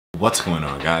What's going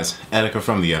on, guys? Etika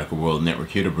from the Etika World Network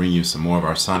here to bring you some more of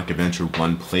our Sonic Adventure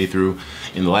 1 playthrough.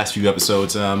 In the last few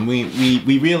episodes,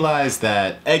 we realized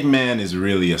that Eggman is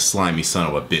really a slimy son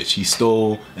of a bitch. He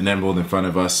stole an emerald in front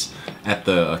of us at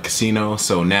the casino,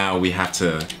 so now we have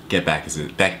to get back at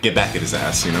his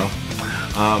ass, you know.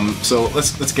 So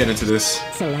let's get into this.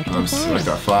 Select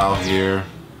our file here.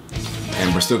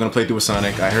 And we're still gonna play through with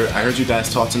Sonic. I heard you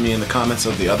guys talk to me in the comments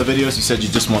of the other videos. You said you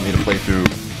just want me to play through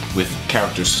with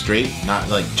characters straight, not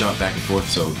like jump back and forth,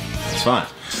 so it's fine.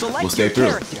 We'll stay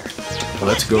through.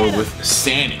 Let's go with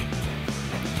Sandy.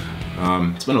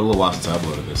 It's been a little while since I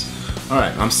uploaded this.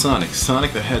 Alright, I'm Sonic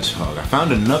the Hedgehog. I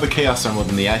found another Chaos Emerald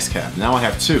in the ice cap. Now I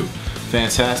have two.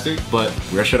 Fantastic, but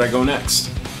where should I go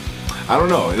next? I don't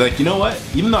know. Like, you know what?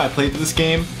 Even though I played through this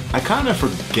game, I kind of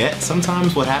forget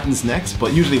sometimes what happens next,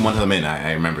 but usually once I'm in,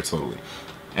 I remember totally.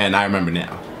 And I remember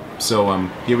now. So,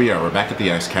 here we are. We're back at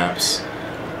the ice caps.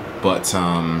 But,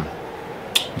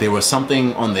 there was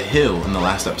something on the hill in the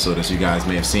last episode, as you guys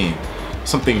may have seen.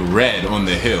 Something red on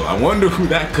the hill. I wonder who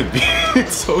that could be.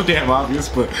 It's so damn obvious,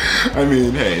 but, I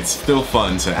mean, hey, it's still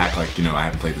fun to act like, you know, I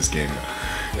haven't played this game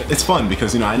yet. It's fun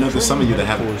because, you know, I know there's some of you that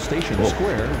haven't. Station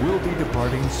Square will be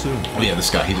departing soon. Oh yeah, this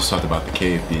guy, he just talked about the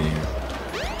cave being here.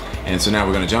 And so now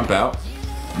we're gonna jump out.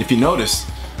 If you notice,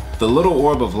 the little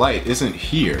orb of light isn't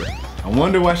here. I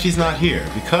wonder why she's not here,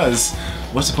 because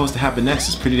what's supposed to happen next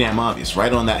is pretty damn obvious.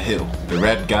 Right on that hill, the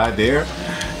red guy there,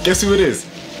 guess who it is?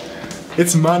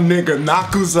 It's my nigga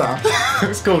Knuckles.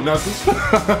 Let's go, Knuckles.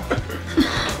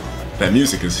 That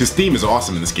music his theme is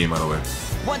awesome in this game, by the way.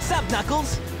 What's up,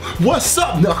 Knuckles? What's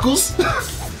up, Knuckles?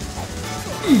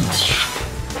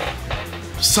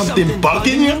 Something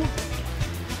bugging you?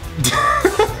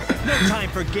 No time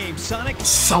for games, Sonic.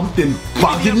 Something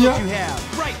bugging you? What you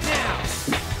have right now.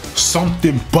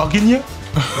 Something bugging you?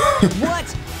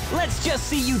 What? Let's just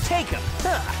see you take him.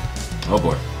 Oh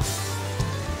boy.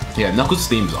 Yeah, Knuckles'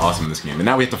 theme is awesome in this game, and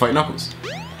now we have to fight Knuckles.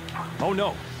 Oh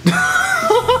no.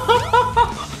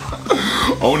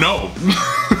 Oh no.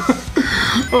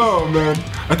 Oh man.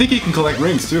 I think he can collect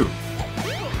rings too.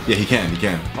 Yeah, he can.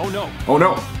 Oh no. Oh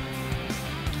no.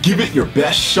 Give it your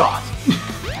best shot.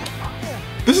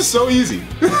 This is so easy.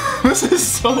 This is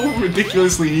so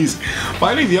ridiculously easy.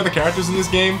 Fighting the other characters in this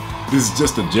game is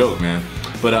just a joke, man.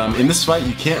 But in this fight,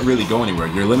 you can't really go anywhere.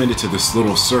 You're limited to this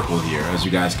little circle here, as you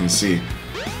guys can see.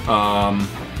 I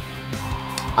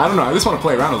don't know. I just want to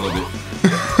play around a little bit.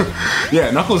 Yeah,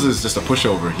 Knuckles is just a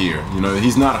pushover here. You know,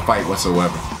 he's not a fight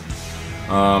whatsoever.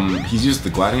 He's used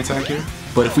the gliding attack here.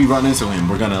 But if we run into him,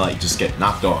 we're gonna like just get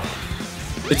knocked off.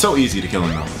 It's so easy to kill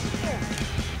him though.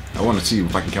 I want to see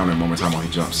if I can counter him one more time while he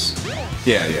jumps.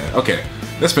 Yeah, okay.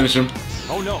 Let's finish him.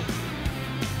 Oh no.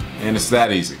 And it's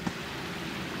that easy.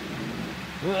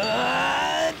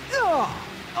 Oh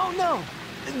no.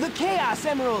 The Chaos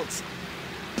Emeralds.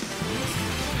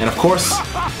 And of course,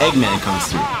 Eggman comes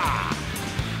through.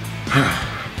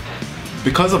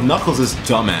 Because of Knuckles'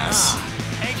 dumbass,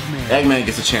 Eggman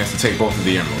gets a chance to take both of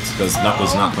the emeralds because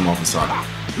Knuckles knocked them off in Sonic.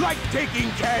 Like taking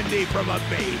candy from a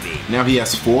baby. Now he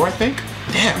has 4, I think?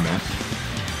 Damn, man.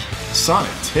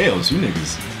 Sonic, Tails, you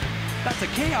niggas. That's a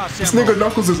Chaos This Emerald. nigga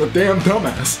Knuckles is a damn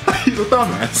dumbass. He's a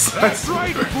dumbass. That's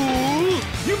right, fool.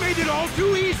 You made it all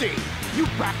too easy. You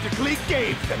practically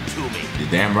gave them to me. You're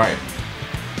damn right.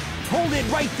 Hold it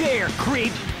right there,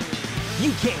 creep.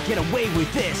 You can't get away with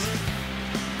this.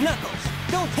 Knuckles,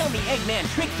 don't tell me Eggman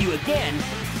tricked you again.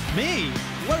 Me?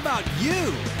 What about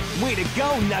you? Way to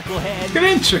go, Knucklehead. You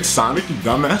didn't trick Sonic, you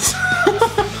dumbass.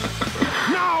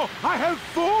 Now I have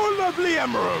 4 lovely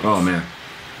emeralds. Oh, man.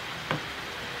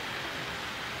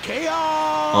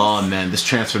 Chaos. Oh, man, this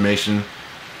transformation.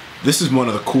 This is one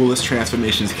of the coolest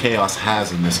transformations Chaos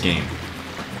has in this game.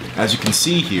 As you can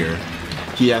see here,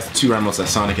 he has the 2 emeralds that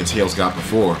Sonic and Tails got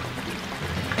before.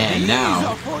 And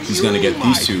now, he's going to get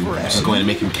these 2, which is going to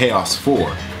make him Chaos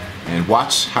 4. And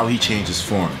watch how he changes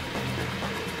form.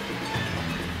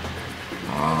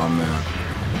 Oh man.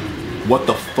 What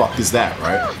the fuck is that,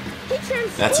 right?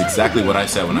 That's exactly what I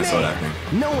said when I saw that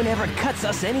thing. No one ever cuts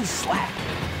us any slack.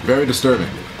 Very disturbing,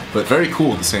 but very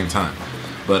cool at the same time.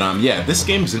 But yeah, this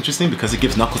game is interesting because it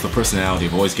gives Knuckles the personality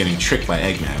of always getting tricked by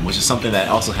Eggman, which is something that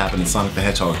also happened in Sonic the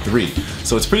Hedgehog 3.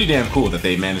 So it's pretty damn cool that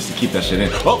they managed to keep that shit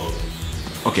in. Oh!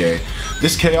 Okay,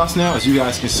 this Chaos now, as you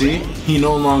guys can see, he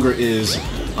no longer is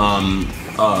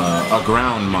a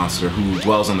ground monster who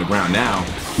dwells on the ground. Now,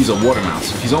 he's a water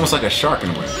monster. He's almost like a shark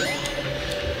in a way.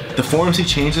 The forms he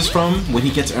changes from when he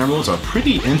gets emeralds are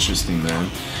pretty interesting, man.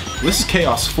 This is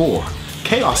Chaos 4.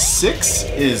 Chaos 6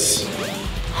 is...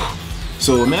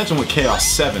 So imagine what Chaos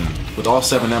 7, with all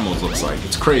 7 emeralds, looks like.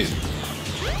 It's crazy.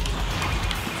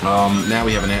 Now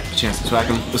we have a chance to attack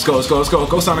him. Let's go, let's go, let's go.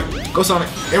 Go Sonic. Go Sonic.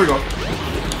 Here we go.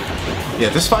 Yeah,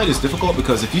 this fight is difficult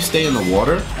because if you stay in the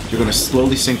water, you're going to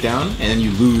slowly sink down and then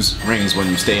you lose rings when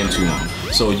you stay in too long.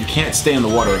 So you can't stay in the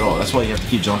water at all. That's why you have to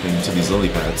keep jumping into these lily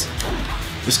pads.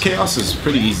 This Chaos is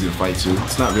pretty easy to fight too.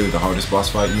 It's not really the hardest boss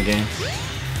fight in the game.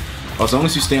 As long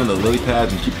as you stay on the lily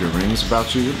pads and keep your rings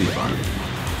about you, you'll be fine.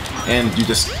 And you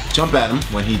just jump at him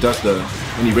when he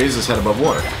raises his head above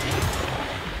water.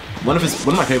 One of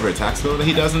my favorite attacks though that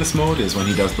he does in this mode is when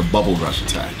he does the bubble rush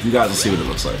attack. You guys will see what it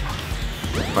looks like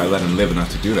if I let him live enough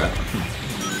to do that.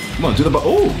 Come on, do the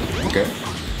oh, okay.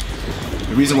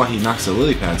 The reason why he knocks the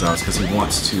lily pads out is because he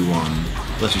wants to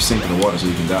let you sink in the water so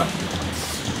you can die.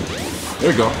 There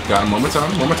we go. Got him one more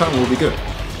time. One more time, we'll be good.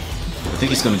 I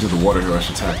think he's going to do the water rush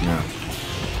attack now.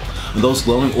 And those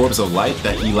glowing orbs of light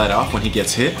that he let off when he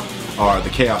gets hit are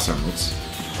the Chaos Emeralds.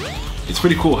 It's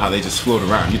pretty cool how they just float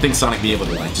around. You'd think Sonic would be able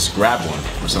to like just grab one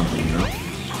or something, you know?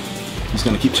 He's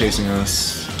going to keep chasing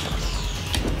us.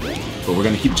 But we're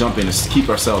going to keep jumping to keep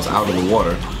ourselves out of the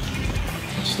water.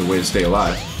 That's just the way to stay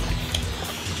alive.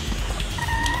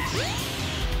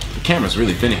 The camera's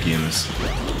really finicky in this.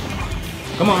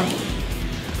 Come on.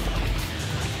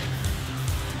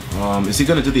 Is he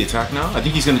gonna do the attack now? I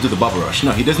think he's gonna do the bubble rush.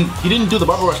 No, he doesn't. He didn't do the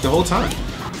bubble rush the whole time.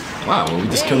 Wow, well, we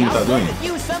just killed him without doing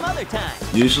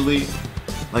it. Usually,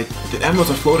 like, the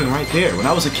emeralds are floating right there. When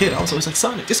I was a kid, I was always like,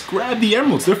 Sonic, just grab the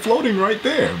emeralds. They're floating right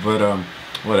there. But,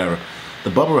 whatever.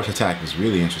 The bubble rush attack was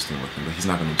really interesting looking, but he's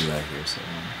not gonna do that here, so.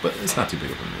 But it's not too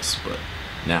big of a miss, but.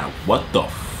 Now, what the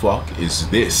fuck is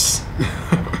this?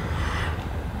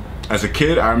 As a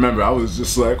kid, I remember I was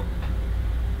just like,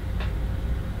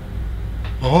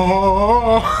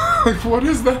 oh, what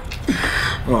is that?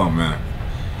 Oh man.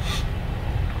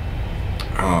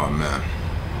 Oh man.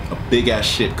 A big ass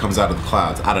ship comes out of the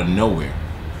clouds, out of nowhere.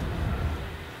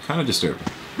 Kind of disturbing.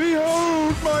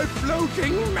 Behold my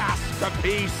floating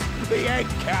masterpiece, the egg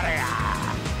carrier.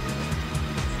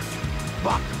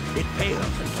 But it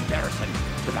pales in comparison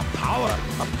to the power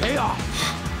of chaos.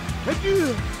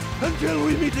 Adieu, until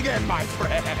we meet again, my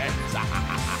friends.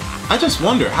 I just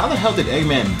wonder, how the hell did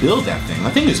Eggman build that thing?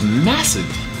 That thing is massive.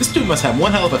 This dude must have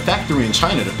one hell of a factory in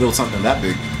China to build something that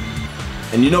big.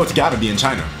 And you know it's gotta be in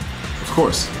China. Of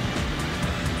course.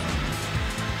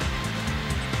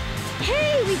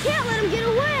 Hey, we can't let him get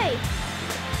away!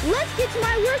 Let's get to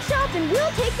my workshop and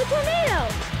we'll take the tornado!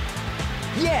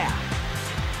 Yeah!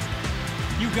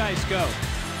 You guys go.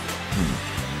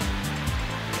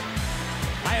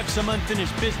 I have some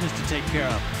unfinished business to take care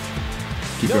of.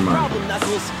 Keep no your mind. problem,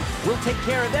 Knuckles. We'll take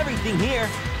care of everything here.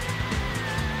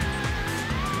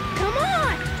 Come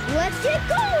on! Let's get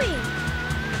going!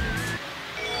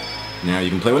 Now you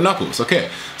can play with Knuckles.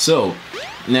 Okay, so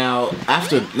so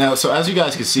as you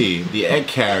guys can see, the egg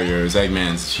carrier is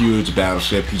Eggman's huge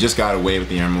battleship. He just got away with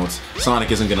the emeralds.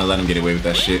 Sonic isn't gonna let him get away with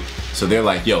that shit. So they're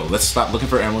like, yo, let's stop looking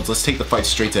for emeralds. Let's take the fight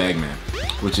straight to Eggman,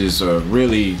 which is a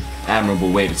really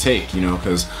admirable way to take, you know,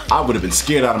 because I would have been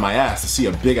scared out of my ass to see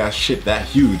a big ass ship that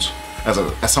huge as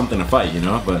something to fight, you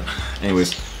know. But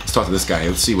anyways, let's talk to this guy.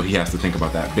 Let's see what he has to think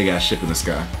about that big ass ship in the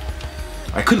sky.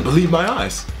 I couldn't believe my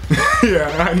eyes.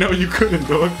 Yeah, I know you couldn't,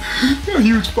 dog. A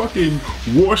huge fucking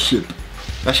warship.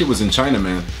 That shit was in China,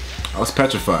 man. I was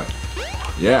petrified.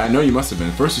 Yeah, I know you must have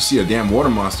been. First you see a damn water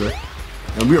monster,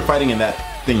 and we were fighting in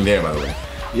that thing there, by the way.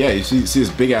 Yeah, you see this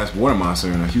big ass water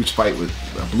monster in a huge fight with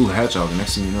a blue hedgehog. The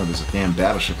next thing you know, there's a damn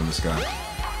battleship in the sky.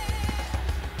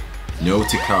 No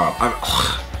Etika.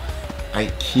 I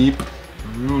keep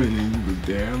ruining the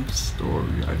damn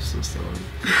story. I'm so sorry.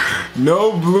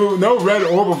 No red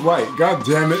orb of light. God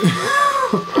damn it.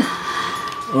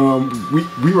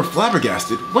 We were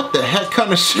flabbergasted. What the heck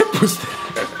kind of ship was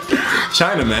that?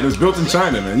 China, man. It was built in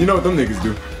China, man. You know what them niggas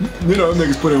do. You know them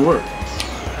niggas put in work.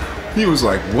 He was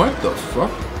like, what the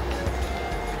fuck?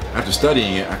 After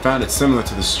studying it, I found it similar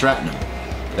to the Stratman.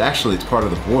 But actually, it's part of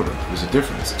the border. There's a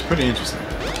difference. It's pretty interesting.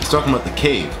 He's talking about the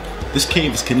cave. This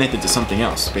cave is connected to something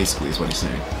else, basically, is what he's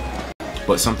saying.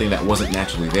 But something that wasn't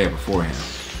naturally there beforehand.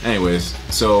 Anyways,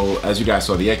 so as you guys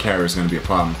saw, the egg carrier is going to be a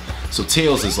problem. So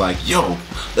Tails is like, yo,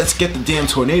 let's get the damn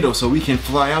tornado so we can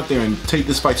fly out there and take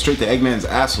this fight straight to Eggman's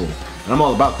asshole. And I'm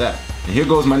all about that. And here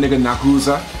goes my nigga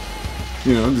Nakuza.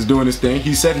 You know, just doing his thing.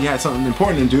 He said he had something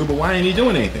important to do, but why ain't he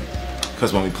doing anything?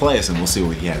 Because when we play as him, we'll see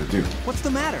what he had to do. What's the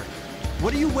matter?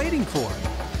 What are you waiting for?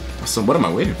 So what am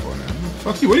I waiting for, man?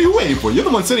 Fuck you, what are you waiting for? You're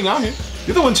the one sitting out here.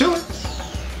 You're the one chilling.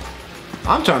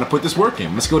 I'm trying to put this work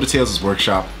in. Let's go to Tails'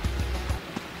 workshop.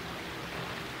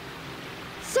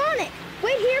 Sonic,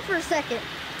 wait here for a second.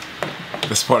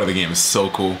 This part of the game is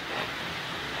so cool.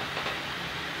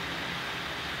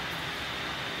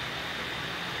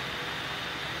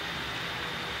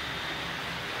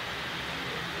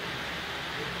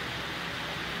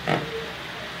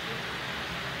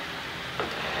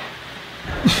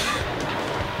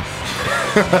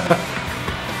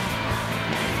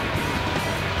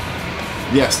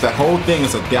 Yes, that whole thing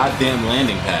is a goddamn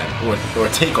landing pad or a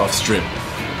takeoff strip.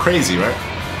 Crazy, right?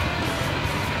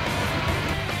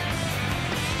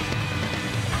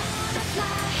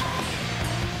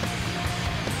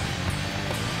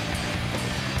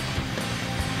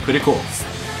 Pretty cool.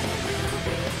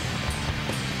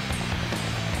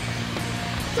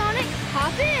 Sonic,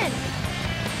 hop in.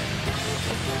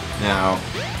 Now,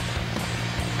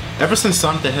 ever since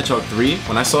Sonic the Hedgehog 3,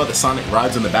 when I saw that Sonic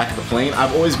rides on the back of the plane,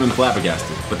 I've always been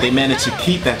flabbergasted. But they managed to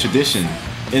keep that tradition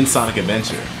in Sonic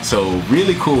Adventure. So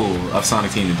really cool of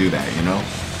Sonic Team to do that, you know?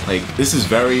 Like, this is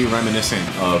very reminiscent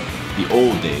of the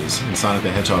old days in Sonic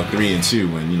the Hedgehog 3 and 2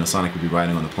 when, you know, Sonic would be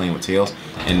riding on the plane with Tails.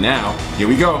 And now, here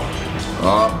we go.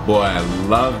 Oh boy, I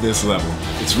love this level.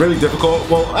 It's really difficult.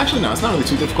 Well, actually no, it's not really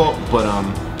too difficult, but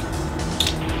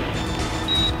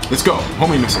let's go.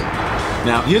 Homing missile.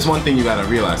 Now, here's one thing you gotta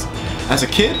realize. As a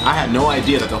kid, I had no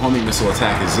idea that the homing missile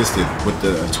attack existed with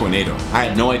the tornado. I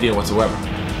had no idea whatsoever.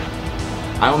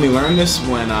 I only learned this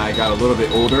when I got a little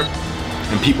bit older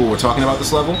and people were talking about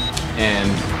this level,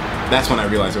 and that's when I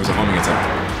realized there was a homing attack.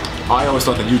 I always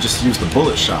thought that you just used the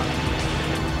bullet shot.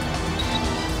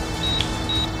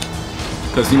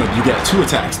 Because, you know, you get two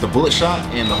attacks, the bullet shot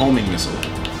and the homing missile.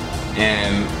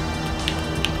 And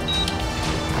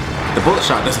the bullet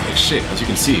shot doesn't hit shit, as you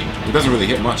can see. It doesn't really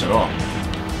hit much at all.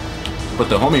 But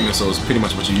the homing missile is pretty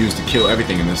much what you use to kill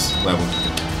everything in this level.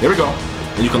 There we go.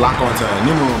 And you can lock onto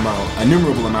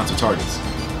innumerable amounts of targets.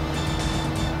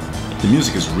 The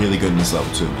music is really good in this level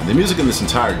too, man. The music in this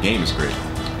entire game is great.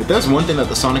 If there's one thing that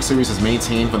the Sonic series has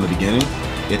maintained from the beginning,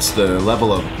 it's the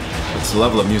level of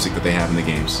music that they have in the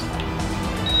games.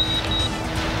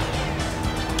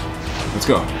 Let's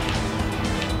go.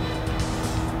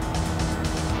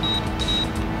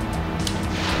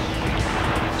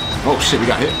 Oh shit, we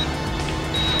got hit.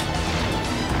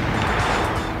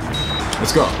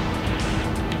 Let's go.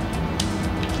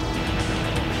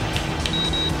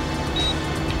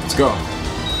 Let's go.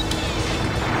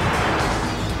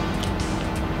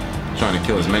 Trying to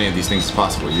kill as many of these things as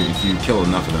possible. If you kill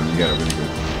enough of them, you got a really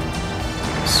good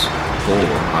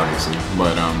score, obviously.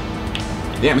 But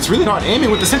damn, it's really hard aiming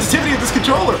with the sensitivity of this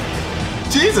controller.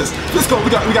 Jesus, let's go.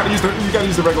 We gotta use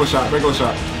the regular shot. Regular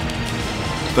shot.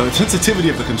 The sensitivity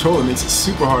of the controller makes it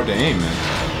super hard to aim, man.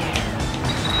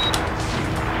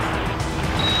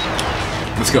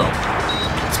 Let's go.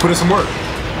 Let's put in some work.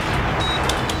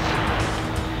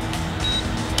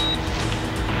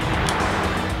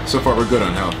 So far, we're good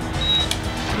on health.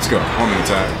 Let's go. Homing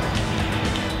attack.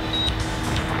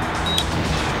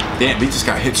 Damn, we just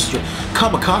got hit straight.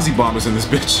 Kamikaze bombers in this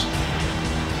bitch.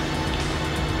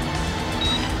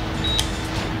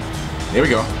 There we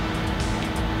go.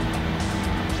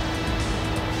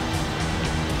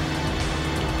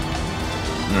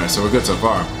 Alright, so we're good so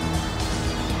far.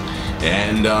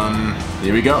 And,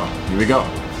 here we go. Here we go.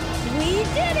 We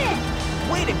did it!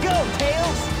 Way to go,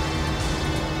 Tails!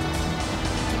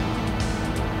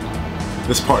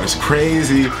 This part is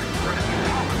crazy.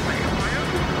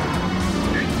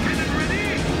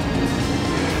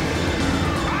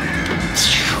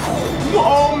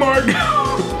 Oh my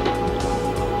god!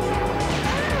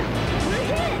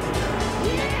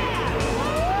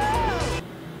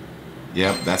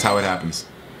 Yep, that's how it happens.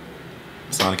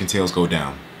 Sonic and Tails go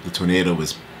down. The tornado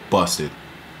is busted.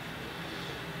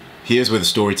 Here's where the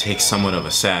story takes somewhat of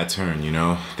a sad turn, you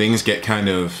know? Things get kind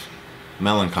of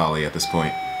melancholy at this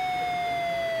point.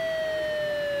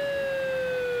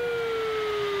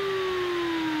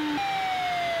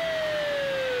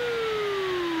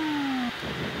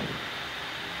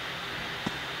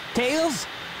 Tails?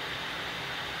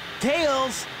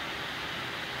 Tails?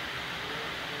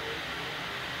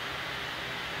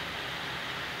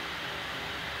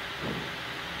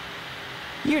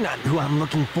 You're not who I'm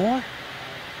looking for.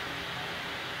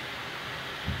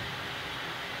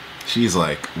 She's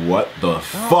like, what the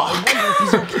fuck? I wonder if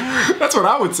he's okay. That's what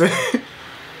I would say.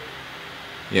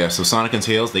 Yeah, so Sonic and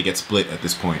Tails, they get split at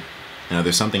this point. Now,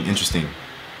 there's something interesting.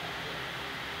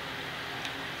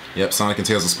 Yep, Sonic and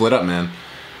Tails are split up, man.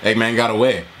 Eggman got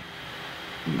away.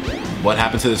 What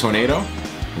happened to the tornado?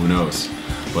 Who knows?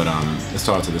 But let's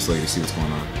talk to this lady, see what's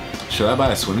going on. Should I buy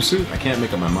a swimsuit? I can't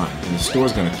make up my mind. And the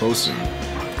store's gonna close soon.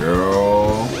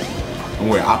 Girl, don't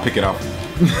worry, I'll pick it up.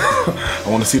 I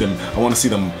want to see them. I want to see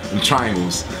them in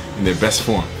triangles in their best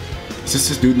form. Is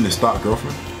this dude and his thought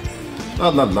girlfriend? La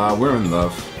la la, we're in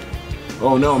love.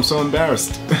 Oh no, I'm so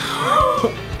embarrassed.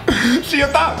 She a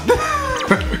thought.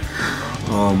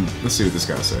 Let's see what this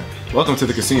guy said. Welcome to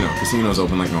the casino. Casino's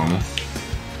open like normal.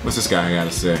 What's this guy gotta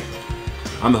say?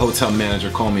 I'm the hotel manager.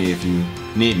 Call me if you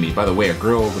need me. By the way, a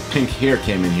girl with pink hair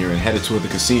came in here and headed toward the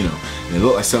casino, and it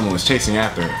looked like someone was chasing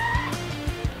after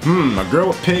her. A girl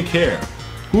with pink hair.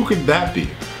 Who could that be?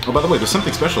 Oh, by the way, there's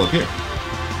something special up here.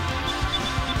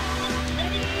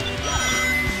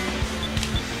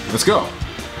 Let's go.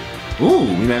 Ooh,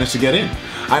 we managed to get in.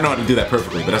 I know how to do that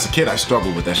perfectly, but as a kid, I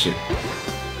struggled with that shit.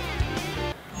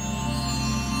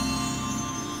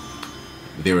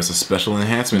 There is a special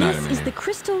enhancement item in This is here. the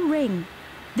crystal ring.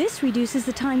 This reduces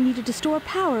the time needed to store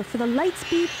power for the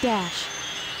Lightspeed Dash.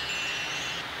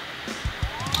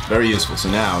 Very useful. So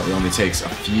now it only takes a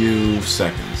few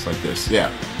seconds like this. Yeah,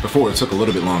 before it took a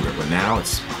little bit longer, but now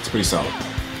it's pretty solid.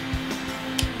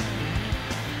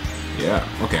 Yeah,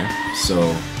 okay.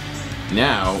 So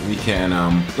now we can,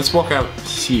 let's walk out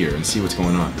here and see what's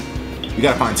going on. We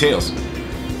gotta find Tails.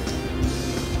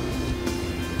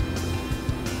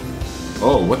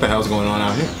 Oh, what the hell's going on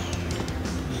out here?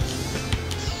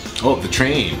 Oh, the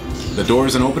train. The door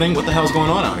isn't opening? What the hell's going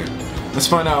on out here? Let's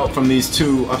find out from these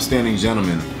two upstanding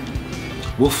gentlemen.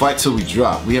 We'll fight till we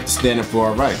drop. We have to stand up for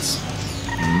our rights.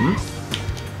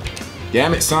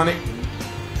 Damn it, Sonic.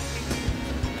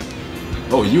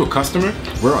 Oh, are you a customer?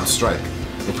 We're on strike.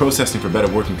 We're protesting for better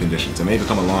working conditions. It may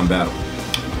become a long battle.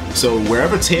 So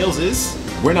wherever Tails is,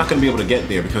 we're not going to be able to get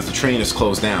there because the train is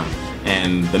closed down.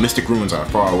 And the Mystic Ruins are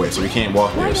far away, so we can't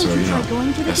walk there, so, you know,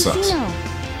 that sucks.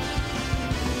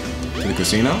 To the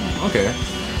casino? Okay.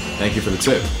 Thank you for the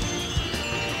tip.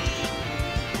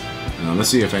 Let's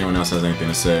see if anyone else has anything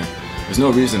to say. There's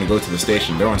no reason to go to the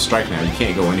station. They're on strike now. You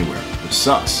can't go anywhere, which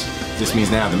sucks. This means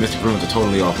now the Mystic Ruins are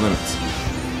totally off limits.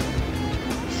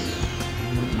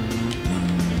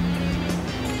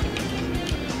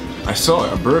 I saw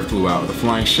it. A bird flew out with a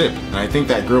flying ship, and I think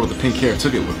that girl with the pink hair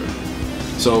took it with her.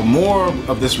 So more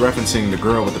of this referencing the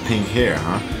girl with the pink hair,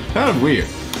 huh? Kind of weird.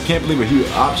 Can't believe a huge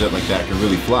object like that can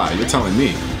really fly. You're telling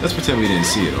me. Let's pretend we didn't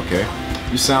see it, okay?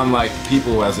 You sound like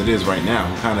people as it is right now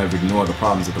who kind of ignore the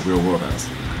problems that the real world has.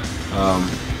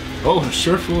 Oh,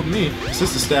 sure fooled me. It's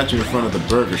just a statue in front of the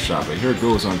burger shop. I hear it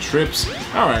goes on trips.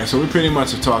 Alright, so we pretty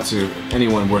much have talked to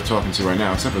anyone worth talking to right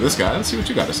now, except for this guy. Let's see what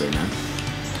you got to say, man.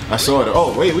 I saw it.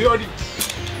 Oh, wait, we already...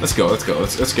 Let's go. Let's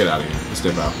get out of here. Let's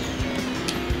dip out.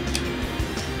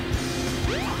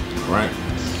 Alright.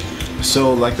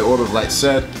 So, like the Order of Light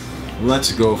said,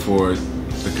 let's go for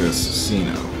the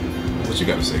casino. What you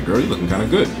got to say, girl? You looking kind of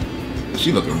good.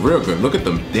 She looking real good. Look at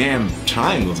them damn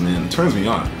triangles, man. It turns me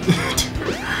on.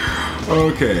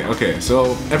 Okay.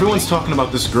 So, everyone's talking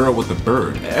about this girl with the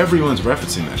bird. Everyone's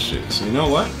referencing that shit. So, you know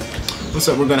what? Looks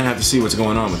like we're going to have to see what's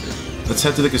going on with it. Let's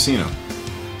head to the casino.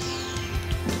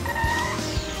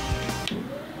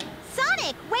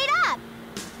 Sonic, wait up!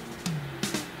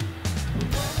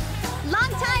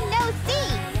 Long time no see!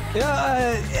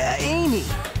 Amy.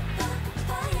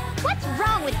 What's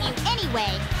wrong with you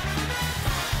anyway?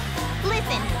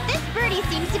 Listen, this birdie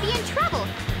seems to be in trouble,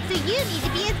 so you need to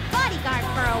be his bodyguard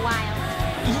for a while.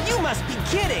 You must be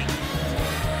kidding.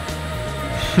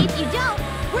 If you don't,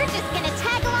 we're just gonna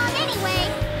tag along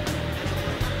anyway.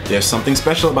 There's something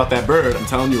special about that bird, I'm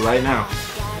telling you right now.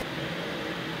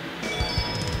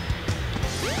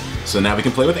 So now we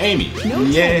can play with Amy.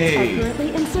 Yay!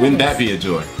 Wouldn't that be a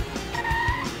joy?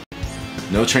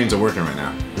 No trains are working right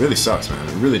now. It really sucks, man.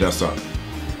 It really does suck.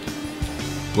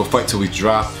 We'll fight till we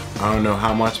drop. I don't know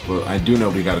how much, but I do know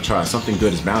we gotta try. Something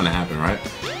good is bound to happen, right?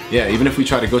 Yeah, even if we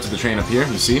try to go to the train up here,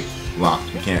 you see?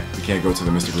 Locked. We can't go to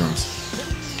the Mystic Ruins.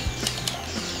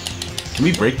 Can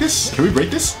we break this? Can we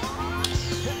break this?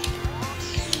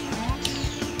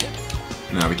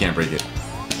 No, we can't break it.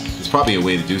 There's probably a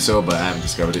way to do so, but I haven't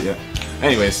discovered it yet.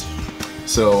 Anyways,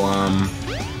 so,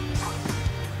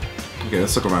 okay,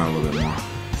 let's look around a little bit more.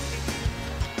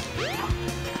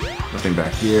 Nothing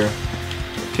back here.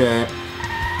 Okay.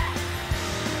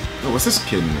 Oh, what's this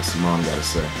kid and this mom gotta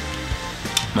say?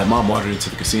 My mom wandered into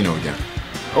the casino again.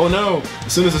 Oh no!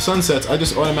 As soon as the sun sets, I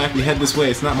just automatically head this way.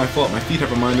 It's not my fault. My feet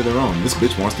have a mind of their own. This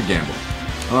bitch wants to gamble.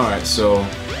 Alright, so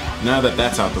now that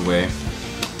that's out the way,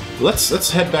 let's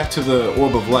head back to the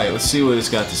Orb of Light. Let's see what it's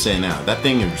got to say now. That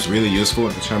thing is really useful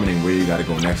in determining where you gotta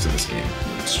go next in this game.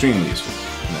 Extremely useful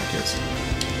in that case.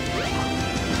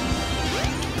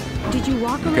 Did you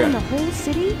walk around the whole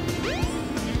city?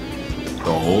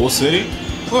 The whole city?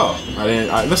 Well,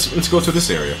 let's go to this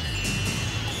area.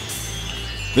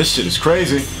 This shit is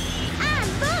crazy.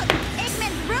 Look!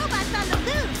 Eggman's robot's on the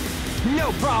loose!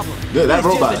 No problem. Yeah, that It's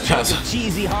robot just a has- piece of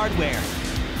cheesy hardware.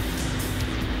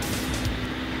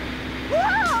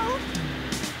 Whoa!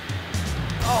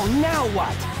 Oh, now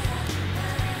what?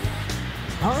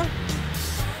 Huh?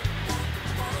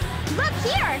 Look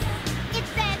here! It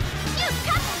says, new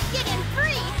couples get in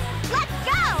free! Let's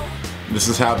go! This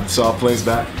is how this all plays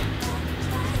back.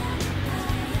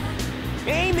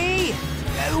 Amy!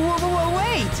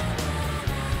 Wait!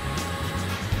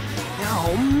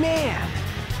 Oh, man.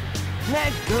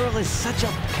 That girl is such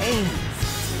a pain.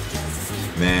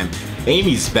 Man,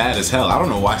 Amy's bad as hell. I don't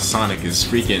know why Sonic is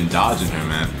freaking dodging her,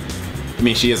 man. I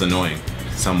mean, she is annoying,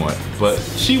 somewhat, but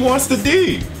she wants the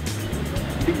D.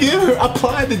 Give her,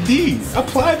 apply the D.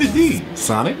 Apply the D.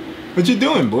 Sonic, what you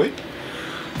doing, boy?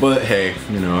 But hey,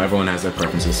 you know, everyone has their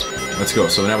preferences. Let's go.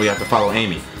 So now we have to follow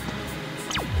Amy.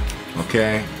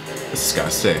 Okay, what's this guy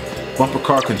say? Bumper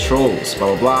car controls,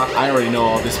 blah blah blah. I already know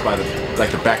all this by the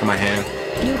back of my hand.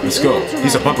 Let's go.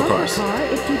 These are bumper cars.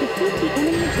 If you defeat the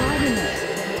enemy driving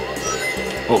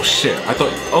it. Oh shit!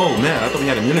 Oh man, I thought we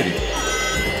had immunity.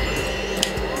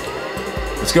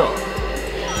 Let's go.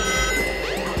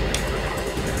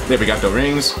 There, we got the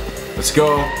rings. Let's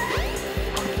go.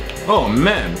 Oh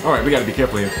man! All right, we gotta be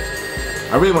careful here.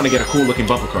 I really want to get a cool looking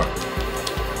bumper car.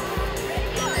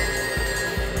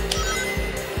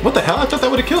 What the hell? I thought that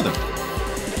would have killed him.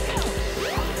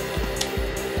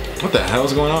 What the hell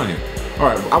is going on here?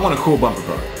 Alright, I want a cool bumper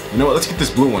car. You know what? Let's get this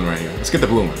blue one right here. Let's get the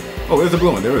blue one. Oh, there's the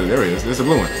blue one. There he is. There's the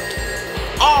blue one.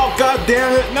 Oh, god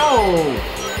damn it. No!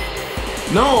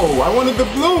 No, I wanted the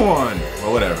blue one.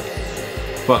 Well, whatever.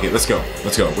 Fuck it. Let's go.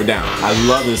 Let's go. We're down. I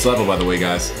love this level, by the way,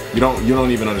 guys. You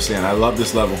don't even understand. I love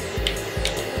this level.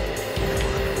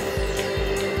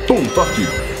 Boom. Fuck you.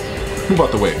 Move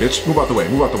out the way, bitch. Move out the way.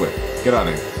 Move out the way. Get out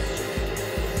of here.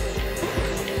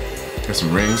 There's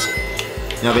some rings.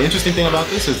 Now the interesting thing about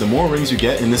this is the more rings you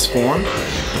get in this form,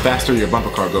 the faster your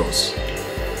bumper car goes.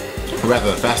 Or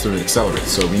rather, the faster it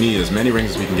accelerates. So we need as many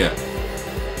rings as we can get.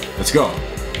 Let's go.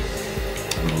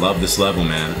 I love this level,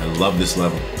 man. I love this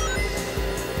level.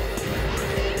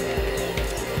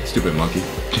 Stupid monkey.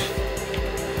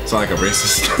 Sound like a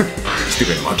racist.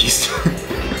 Stupid monkeys.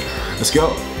 Let's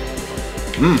go.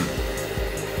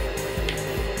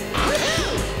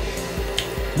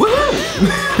 Woohoo!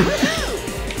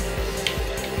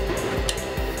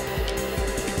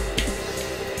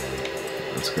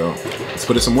 Let's go. Let's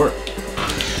put in some work.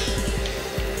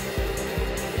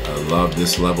 I love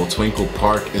this level. Twinkle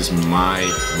Park is my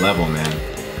level, man.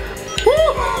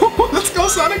 Woo! Let's go,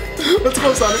 Sonic! Let's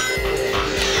go, Sonic!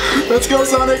 Let's go,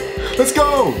 Sonic! Let's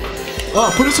go!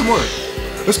 Oh, put in some work.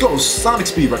 Let's go, Sonic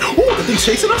speed, right? Oh, the thing's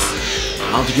chasing us?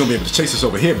 I don't think you'll be able to chase us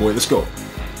over here, boy. Let's go.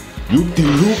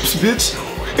 Loop-de-loops, bitch.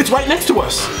 It's right next to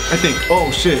us, I think.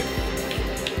 Oh, shit.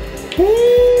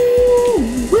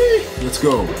 Woo-wee. Let's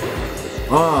go.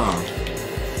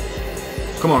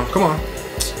 Come on, come on.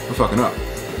 I'm fucking up.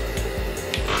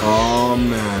 Oh,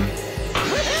 man.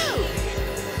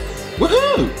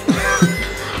 Woohoo!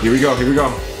 Here we go, here we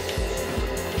go.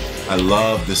 I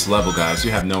love this level, guys.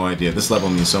 You have no idea. This level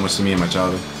means so much to me in my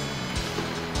childhood.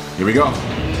 Here we go.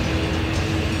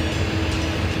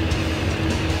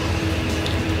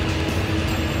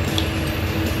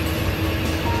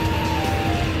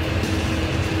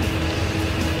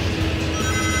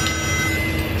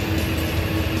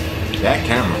 That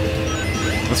camera.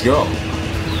 Let's go.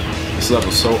 This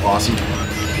level's so awesome.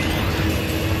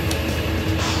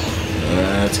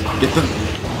 Let's get the...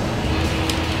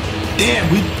 Damn,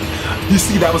 you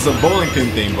see, that was a bowling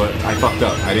pin thing, but I fucked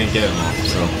up. I didn't get them all,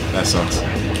 so that sucks.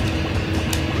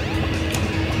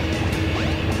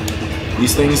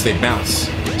 These things, they bounce,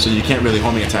 so you can't really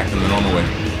homing attack them the normal way.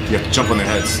 You have to jump on their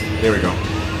heads. There we go.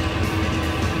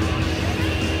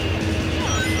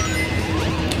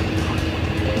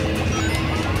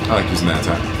 I like using that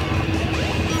attack.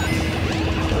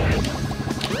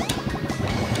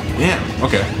 Damn,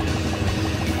 okay.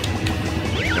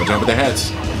 Go jump with their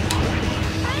heads.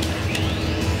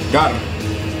 Got him.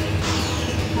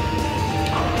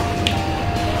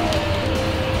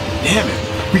 Damn it.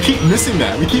 We keep missing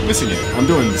that. We keep missing it. I'm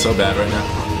doing so bad right now.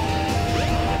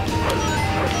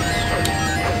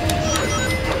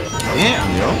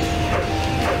 Damn, yo.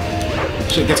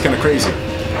 Shit gets kind of crazy.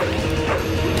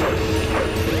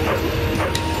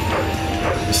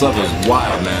 This level is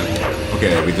wild, man.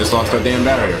 Okay, we just lost our damn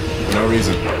barrier for no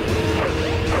reason.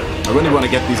 I really want to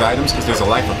get these items because there's a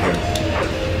life up here.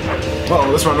 Whoa,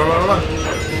 let's run, run, run, run.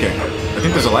 Okay, I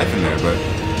think there's a life in there, but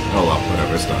oh well,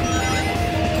 whatever, it's done.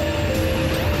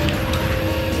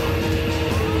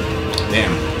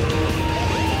 Damn.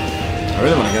 I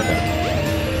really want to get that.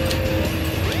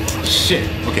 Shit.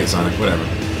 Okay, Sonic, whatever.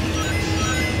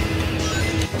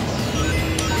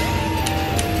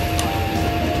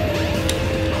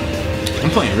 I'm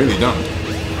playing really dumb.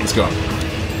 Let's go.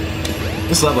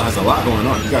 This level has a lot going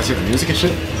on. You guys hear the music and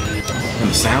shit? And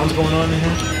the sounds going on in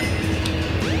here?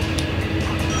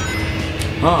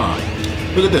 Ah,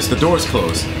 look at this. The door's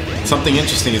closed. Something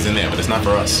interesting is in there, but it's not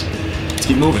for us. Let's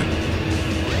keep moving.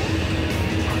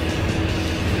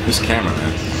 This camera,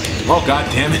 man. Oh, god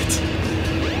damn it.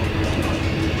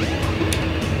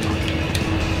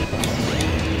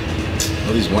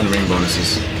 All these one ring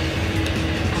bonuses.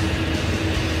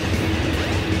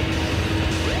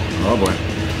 Oh boy.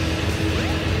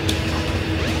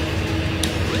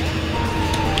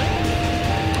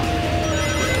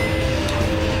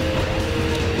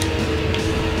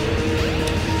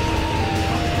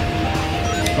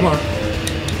 Come on.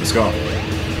 Let's go.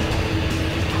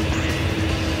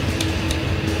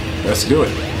 Let's do it.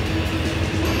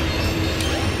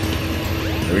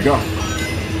 There we go.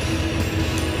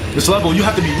 This level, you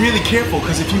have to be really careful,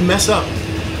 because if you mess up,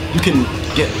 you can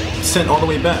get sent all the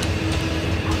way back.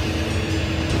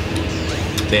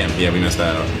 Damn, yeah, we messed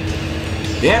that up.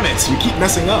 Damn it, we keep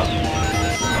messing up.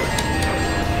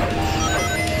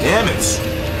 Damn it.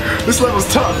 This level's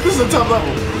tough. This is a tough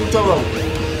level. This is a tough level.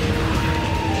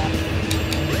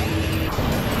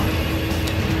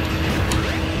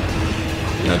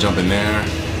 Now jump in there.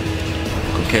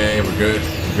 Okay, we're good.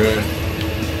 We're good.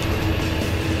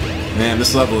 Man,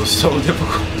 this level is so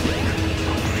difficult.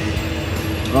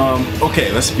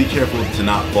 Okay, let's be careful to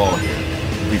not fall here.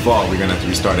 If we fall, we're gonna have to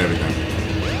restart everything.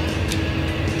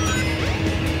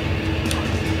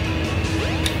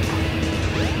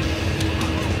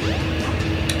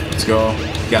 Let's go.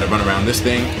 You gotta run around this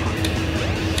thing.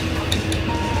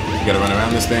 You gotta run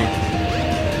around this thing.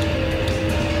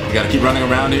 You gotta keep running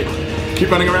around it.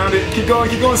 Keep running around it. Keep going,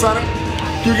 Sonic.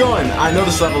 Keep going. I know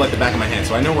this level like the back of my hand,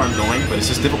 so I know where I'm going, but it's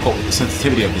just difficult with the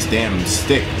sensitivity of this damn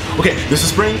stick. Okay, there's a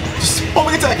spring. Just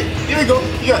only attack it. Here we go.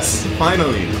 Yes,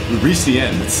 finally. We reached the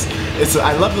end.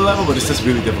 I love the level, but it's just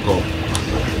really difficult.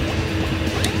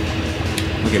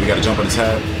 Okay, we gotta jump on his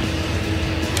head.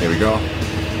 There we go.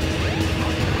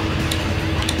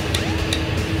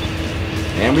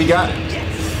 And we got it.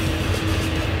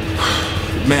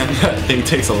 Man, that thing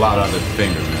takes a lot out of the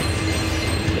fingers, man.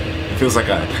 It feels like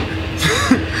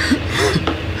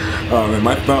oh man,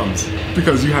 my thumbs.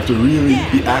 Because you have to really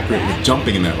be accurate with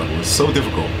jumping in that level. It's so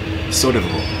difficult. So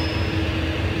difficult.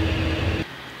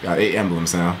 Got 8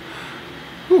 emblems now.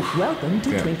 Whew. Welcome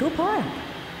to Twinkle Park.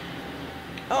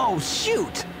 Oh,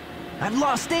 shoot! I've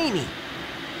lost Amy.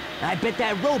 I bet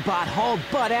that robot hauled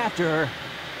butt after her.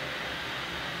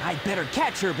 I'd better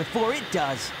catch her before it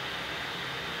does.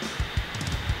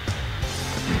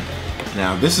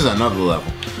 Now, this is another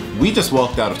level. We just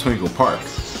walked out of Twinkle Park.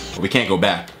 We can't go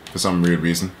back for some weird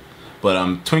reason.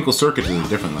 But Twinkle Circuit is a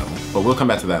different level. But we'll come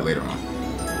back to that later on.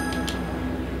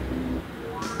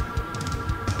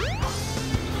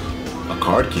 A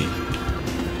card key.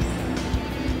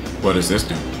 What does this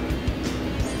do?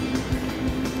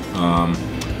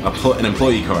 An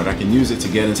employee card. I can use it to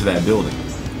get into that building.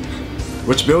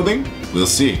 Which building? We'll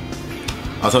see.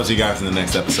 I'll talk to you guys in the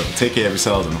next episode. Take care of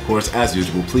yourselves, and of course, as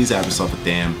usual, please have yourself a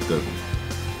damn good one.